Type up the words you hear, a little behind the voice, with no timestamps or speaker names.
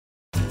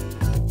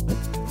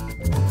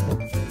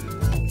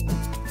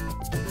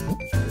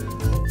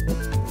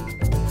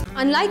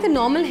Unlike a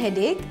normal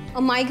headache,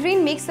 a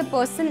migraine makes a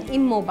person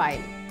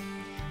immobile.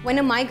 When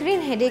a migraine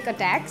headache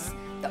attacks,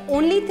 the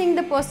only thing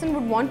the person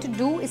would want to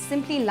do is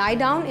simply lie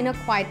down in a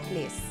quiet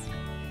place.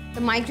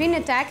 The migraine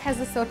attack has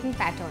a certain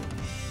pattern.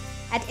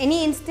 At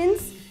any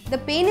instance, the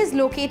pain is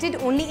located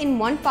only in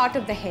one part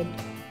of the head,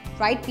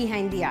 right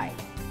behind the eye.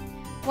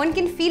 One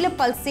can feel a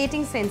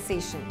pulsating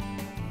sensation.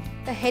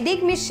 The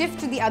headache may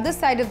shift to the other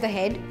side of the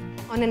head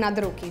on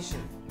another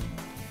occasion.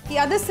 The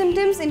other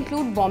symptoms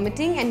include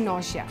vomiting and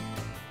nausea.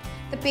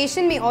 The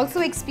patient may also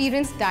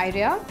experience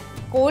diarrhea,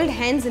 cold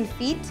hands and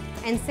feet,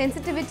 and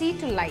sensitivity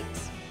to light.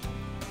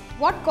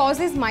 What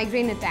causes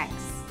migraine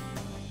attacks?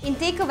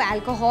 Intake of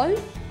alcohol,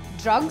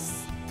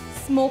 drugs,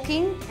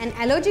 smoking, and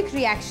allergic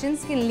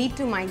reactions can lead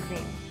to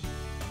migraine.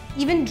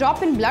 Even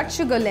drop in blood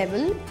sugar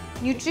level,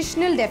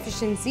 nutritional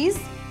deficiencies,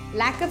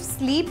 lack of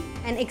sleep,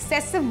 and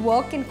excessive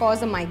work can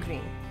cause a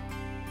migraine.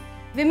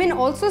 Women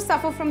also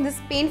suffer from this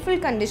painful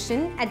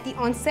condition at the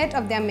onset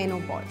of their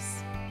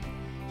menopause.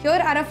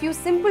 Here are a few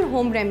simple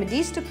home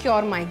remedies to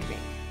cure migraine.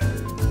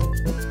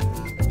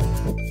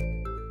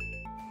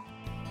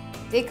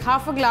 Take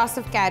half a glass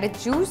of carrot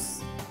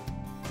juice,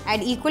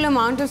 add equal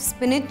amount of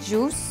spinach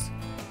juice,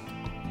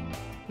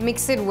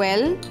 mix it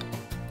well.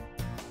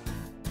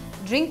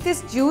 Drink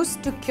this juice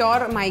to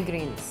cure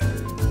migraines.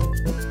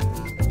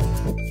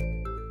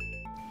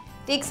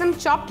 Take some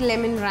chopped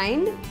lemon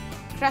rind,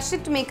 crush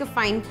it to make a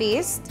fine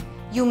paste.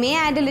 You may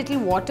add a little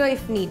water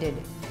if needed.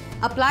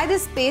 Apply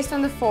this paste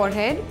on the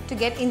forehead to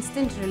get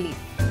instant relief.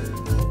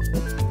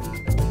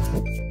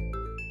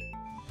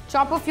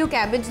 Chop a few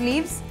cabbage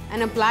leaves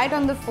and apply it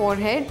on the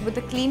forehead with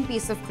a clean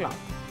piece of cloth.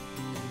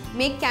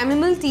 Make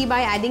chamomile tea by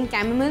adding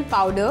chamomile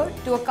powder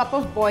to a cup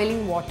of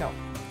boiling water.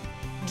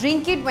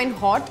 Drink it when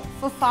hot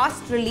for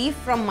fast relief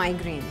from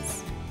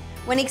migraines.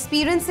 When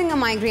experiencing a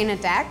migraine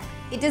attack,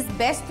 it is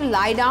best to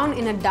lie down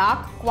in a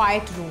dark,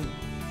 quiet room.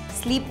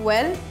 Sleep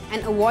well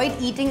and avoid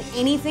eating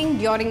anything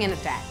during an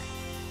attack.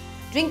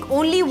 Drink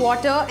only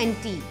water and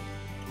tea.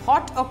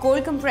 Hot or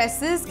cold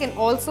compresses can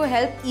also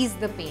help ease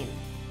the pain.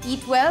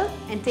 Eat well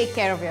and take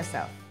care of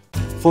yourself.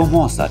 For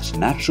more such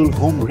natural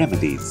home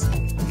remedies,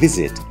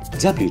 visit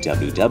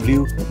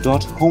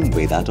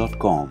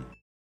www.homeveda.com.